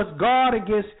 you must guard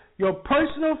against your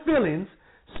personal feelings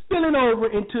spilling over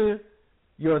into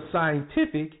your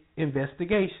scientific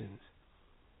investigations.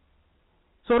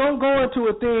 So don't go into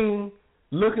a thing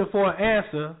looking for an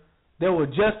answer that will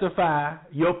justify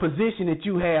your position that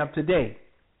you have today.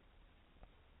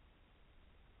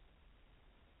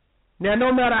 Now,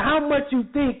 no matter how much you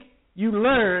think you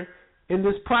learn in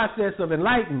this process of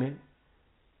enlightenment,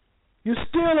 you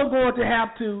still are going to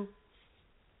have to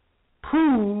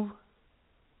prove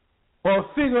or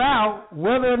figure out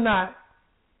whether or not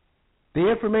the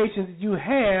information that you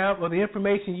have or the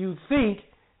information you think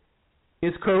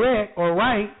is correct or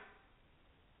right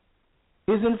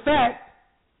is in fact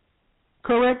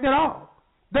correct at all.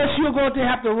 Thus, you're going to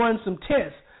have to run some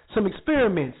tests, some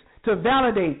experiments to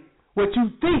validate what you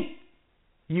think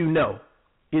you know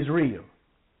is real.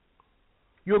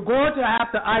 You're going to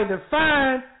have to either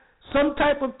find some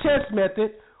type of test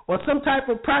method or some type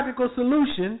of practical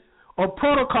solution or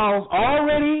protocols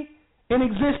already in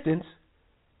existence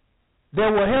that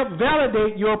will help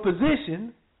validate your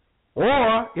position,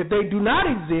 or if they do not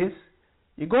exist,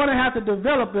 you're going to have to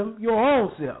develop them your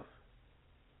own self.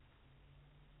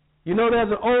 You know,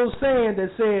 there's an old saying that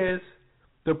says,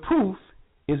 the proof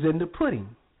is in the pudding.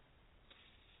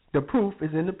 The proof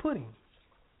is in the pudding.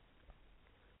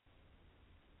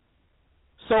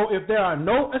 So if there are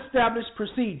no established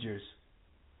procedures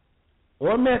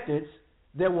or methods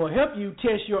that will help you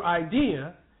test your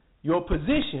idea, your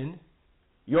position,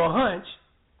 your hunch,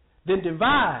 then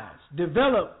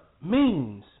develop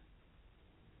means,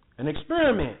 an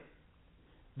experiment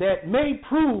that may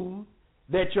prove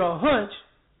that your hunch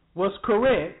was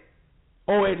correct,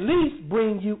 or at least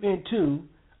bring you into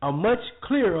a much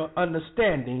clearer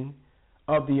understanding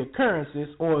of the occurrences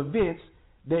or events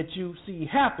that you see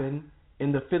happen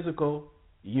in the physical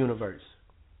universe.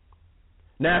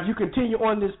 Now, if you continue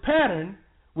on this pattern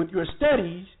with your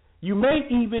studies, you may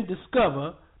even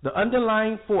discover the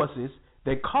underlying forces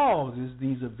that causes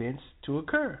these events to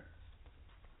occur.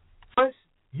 Once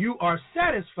you are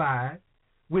satisfied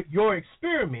with your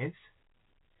experiments,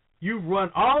 you've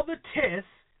run all the tests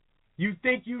you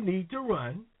think you need to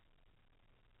run.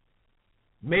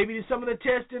 Maybe some of the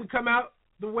tests didn't come out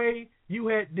the way you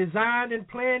had designed and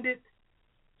planned it,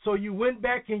 so you went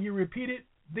back and you repeated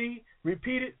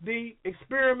the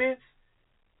experiments.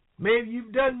 Maybe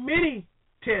you've done many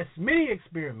tests, many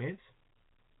experiments,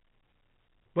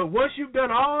 but once you've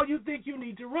done all you think you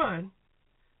need to run,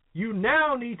 you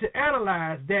now need to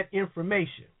analyze that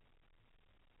information,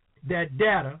 that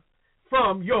data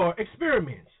from your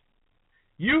experiments.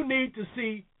 You need to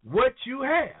see what you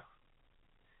have.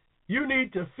 You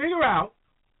need to figure out,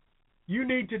 you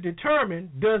need to determine,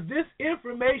 does this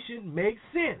information make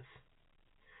sense?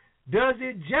 Does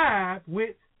it jive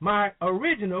with my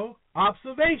original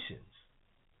observations?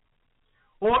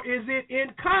 Or is it in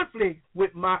conflict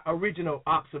with my original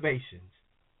observations?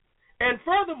 And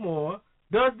furthermore,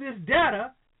 does this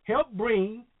data help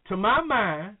bring to my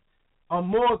mind a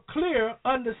more clear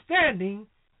understanding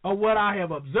of what I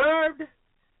have observed,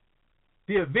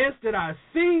 the events that I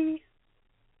see,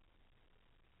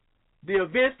 the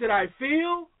events that I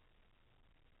feel,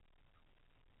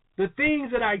 the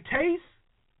things that I taste,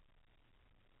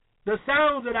 the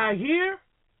sounds that I hear,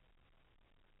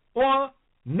 or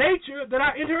nature that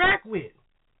I interact with?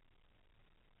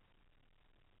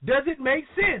 Does it make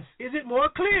sense? Is it more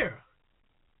clear?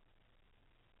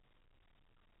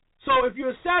 So if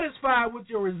you're satisfied with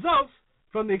your results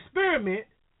from the experiment,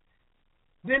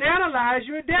 then analyze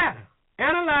your data.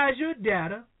 Analyze your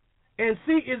data and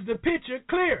see, is the picture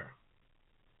clear?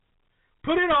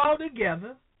 Put it all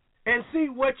together and see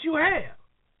what you have.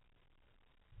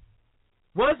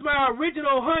 Was my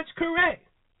original hunch correct?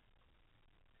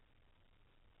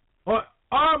 Or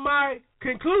are my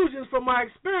conclusions from my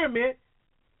experiment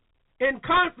in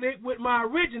conflict with my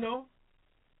original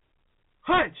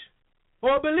hunch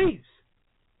or beliefs?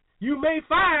 You may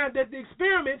find that the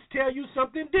experiments tell you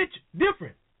something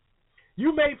different.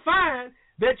 You may find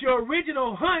that your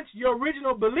original hunch, your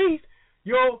original belief,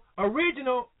 your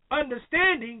original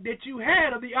understanding that you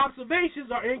had of the observations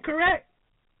are incorrect.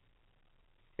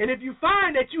 And if you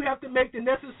find that you have to make the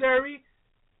necessary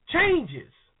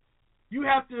changes, you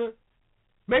have to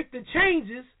make the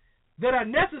changes that are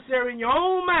necessary in your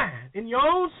own mind, in your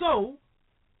own soul,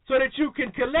 so that you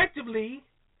can collectively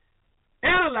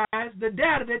analyze the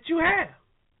data that you have.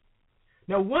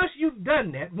 Now, once you've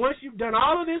done that, once you've done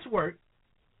all of this work,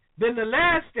 then the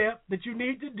last step that you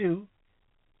need to do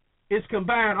is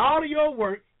combine all of your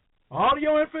work, all of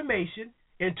your information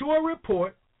into a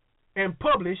report and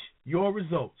publish your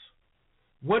results.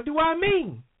 What do I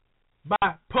mean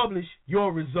by publish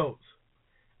your results?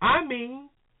 I mean,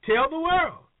 tell the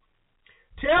world.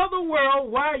 Tell the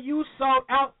world why you sought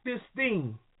out this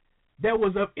thing that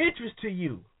was of interest to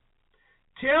you.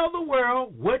 Tell the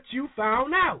world what you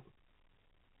found out.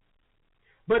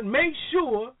 But make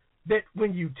sure that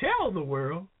when you tell the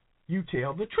world, you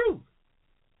tell the truth.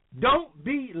 Don't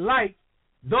be like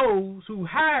those who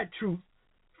hide truth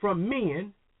from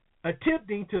men,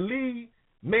 attempting to lead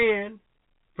man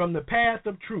from the path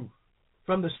of truth,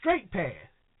 from the straight path.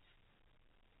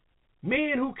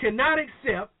 Men who cannot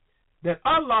accept that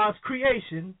Allah's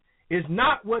creation is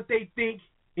not what they think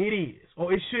it is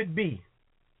or it should be.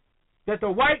 That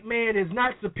the white man is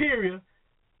not superior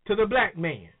to the black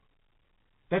man.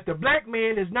 That the black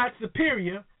man is not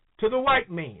superior to the white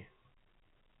man.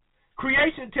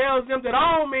 Creation tells them that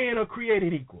all men are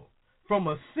created equal from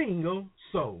a single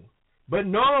soul. But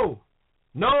no,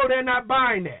 they're not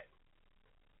buying that.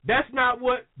 That's not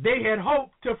what they had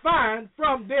hoped to find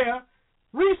from their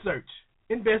research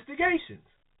investigations.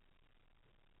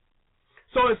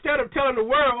 So instead of telling the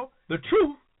world the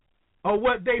truth of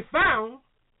what they found,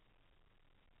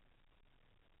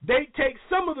 they take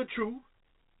some of the truth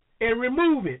and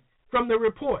remove it from the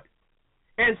report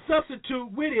and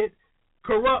substitute with it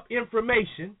corrupt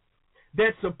information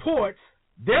that supports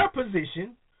their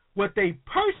position, what they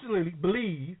personally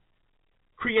believe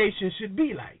creation should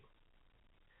be like.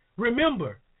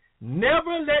 Remember,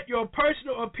 never let your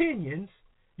personal opinions,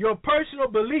 your personal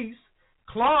beliefs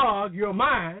clog your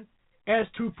mind as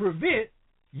to prevent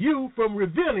you from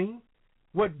revealing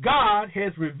what God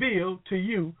has revealed to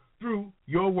you through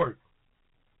your work.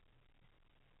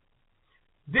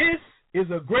 This is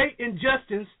a great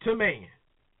injustice to man.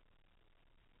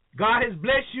 God has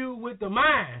blessed you with the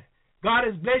mind. God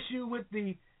has blessed you with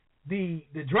the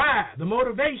drive, the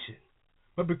motivation.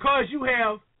 But because you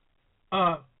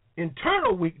have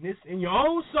internal weakness in your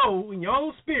own soul, in your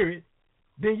own spirit,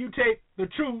 then you take the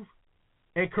truth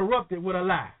and corrupt it with a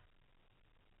lie.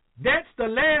 That's the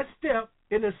last step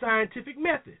in the scientific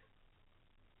method.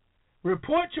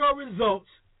 Report your results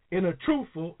in a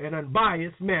truthful and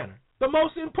unbiased manner. The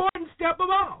most important step of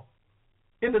all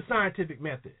in the scientific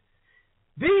method.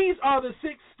 These are the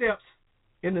 6 steps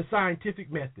in the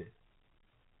scientific method.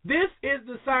 This is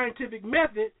the scientific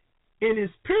method in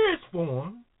its purest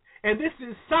form, and this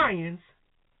is science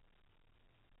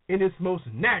in its most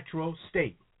natural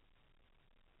state.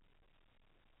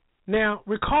 Now,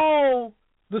 recall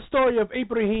the story of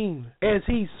Abraham as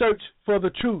he searched for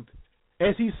the truth,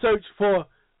 as he searched for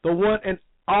the one and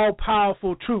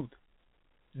all-powerful truth.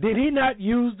 Did he not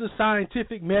use the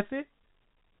scientific method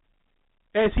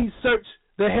as he searched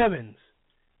the heavens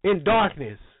in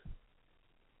darkness?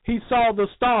 He saw the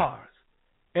stars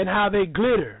and how they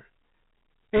glitter,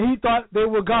 and he thought they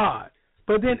were God.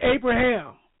 But then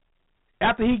Abraham,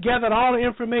 after he gathered all the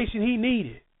information he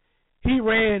needed, he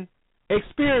ran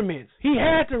experiments. He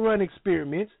had to run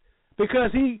experiments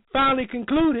because he finally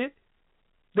concluded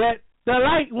that the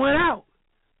light went out,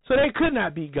 so they could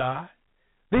not be God.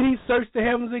 Then he searched the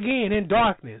heavens again in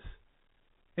darkness.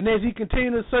 And as he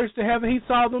continued to search the heaven, he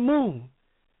saw the moon.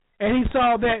 And he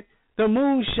saw that the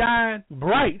moon shined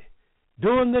bright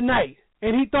during the night.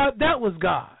 And he thought that was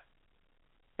God.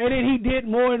 And then he did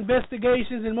more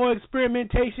investigations and more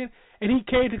experimentation. And he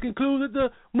came to conclude that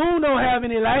the moon don't have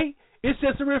any light. It's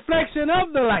just a reflection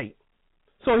of the light.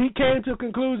 So he came to a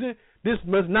conclusion, this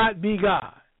must not be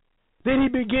God. Then he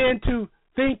began to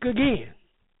think again.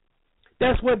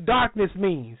 That's what darkness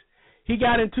means. He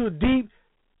got into a deep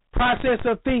process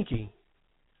of thinking.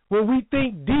 When we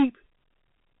think deep,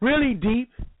 really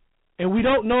deep, and we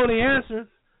don't know the answers,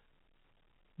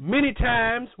 many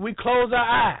times we close our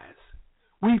eyes.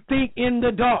 We think in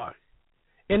the dark,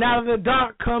 and out of the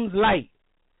dark comes light.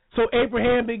 So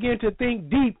Abraham began to think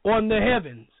deep on the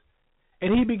heavens,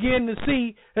 and he began to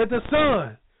see that the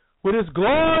sun, with its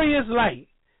glorious light,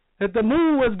 that the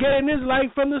moon was getting its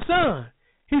light from the sun.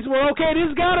 He said, well, okay,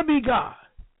 this got to be God.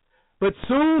 But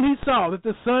soon he saw that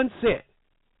the sun set,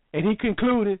 and he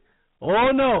concluded,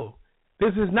 oh, no,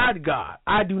 this is not God.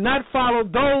 I do not follow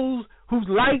those whose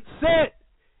light set.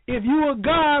 If you are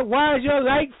God, why is your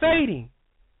light fading?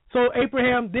 So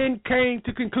Abraham then came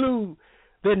to conclude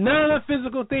that none of the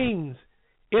physical things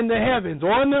in the heavens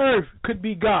or on the earth could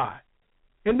be God.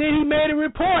 And then he made a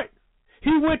report.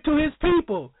 He went to his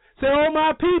people, said, oh,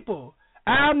 my people,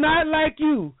 I am not like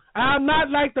you. I am not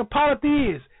like the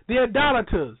polytheists, the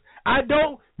idolaters. I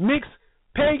don't mix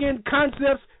pagan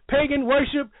concepts, pagan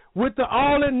worship with the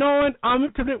all-knowing,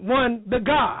 omnipotent one, the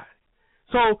God.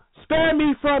 So spare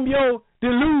me from your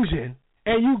delusion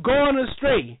and you going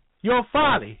astray, your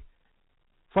folly,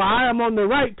 for I am on the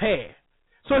right path.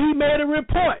 So he made a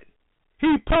report.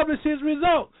 He published his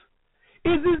results.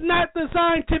 Is this not the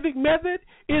scientific method?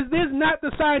 Is this not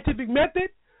the scientific method?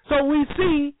 So we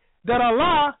see that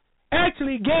Allah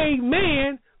actually gave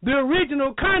man the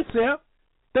original concept,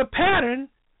 the pattern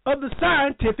of the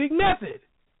scientific method.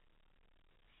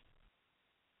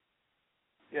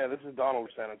 Yeah, this is Donald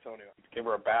from San Antonio. We gave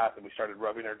her a bath and we started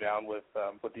rubbing her down with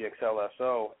the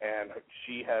XLSO, and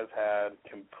she has had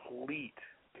complete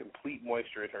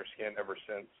moisture in her skin ever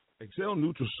since. Excel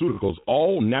Nutraceuticals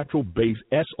all-natural base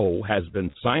SO has been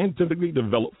scientifically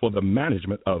developed for the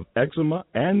management of eczema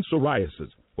and psoriasis.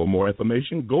 For more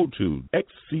information, go to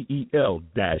xcel-n.com.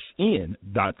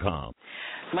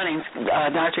 My name's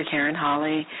Dr. Karen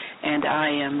Holly, and I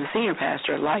am the senior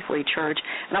pastor at Lifeway Church,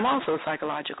 and I'm also a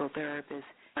psychological therapist.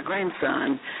 My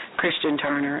grandson, Christian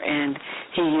Turner, and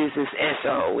he uses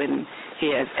SO, and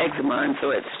he has eczema, and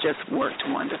so it's just worked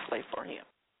wonderfully for him.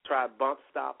 Tried bump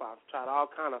stop. I've tried all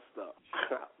kind of stuff.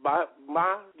 By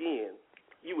my skin,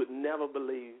 you would never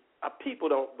believe. People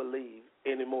don't believe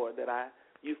anymore that I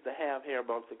used to have hair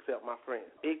bumps except my friends.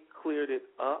 It cleared it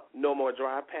up. No more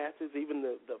dry patches, even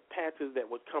the patches that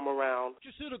would come around.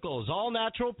 Nutraceuticals, all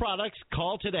natural products.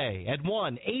 Call today at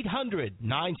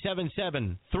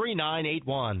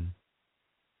 1-800-977-3981.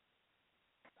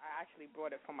 I actually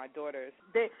brought it for my daughters.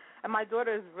 And my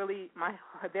daughters really,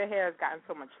 their hair has gotten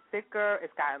so much thicker,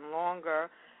 it's gotten longer,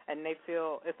 and they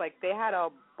feel, it's like they had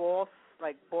bald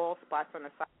spots on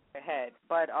the side. head.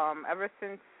 But ever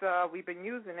since we've been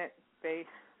using it, the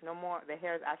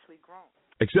hair has actually grown.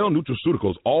 Excel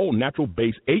Nutraceuticals All Natural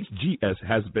Base HGS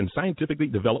has been scientifically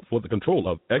developed for the control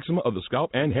of eczema of the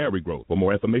scalp and hair regrowth. For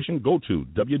more information, go to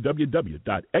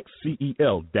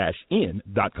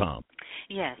www.xcel-n.com.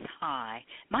 Yes, hi.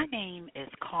 My name is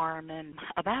Carmen.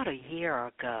 About a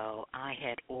year ago, I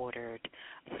had ordered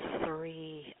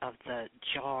 3 of the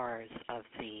jars of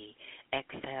the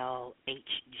XL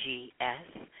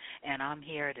HGS, and I'm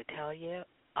here to tell you,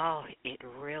 it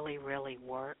really, really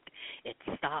worked. It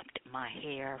stopped my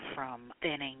hair from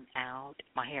thinning out.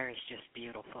 My hair is just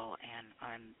beautiful, and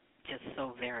I'm just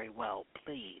so very well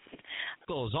pleased.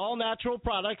 Those all-natural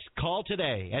products, call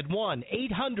today at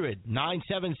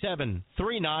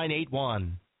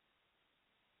 1-800-977-3981.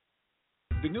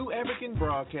 The New African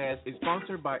broadcast is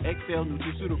sponsored by XL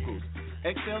Nutraceuticals.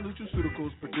 XL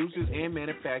Nutraceuticals produces and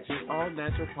manufactures all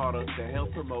natural products that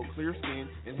help promote clear skin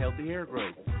and healthy hair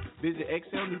growth. Visit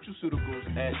XL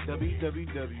Nutraceuticals at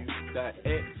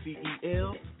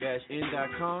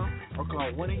www.xcel-n.com or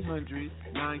call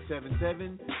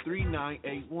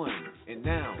 1-800-977-3981. And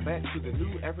now, back to the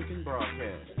New African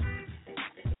broadcast.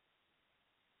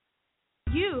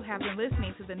 You have been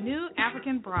listening to the New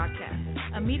African Broadcast,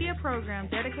 a media program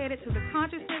dedicated to the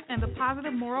consciousness and the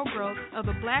positive moral growth of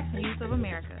the black youth of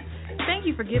America. Thank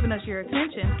you for giving us your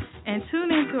attention, and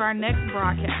tune in to our next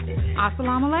broadcast.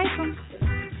 Assalamu alaikum.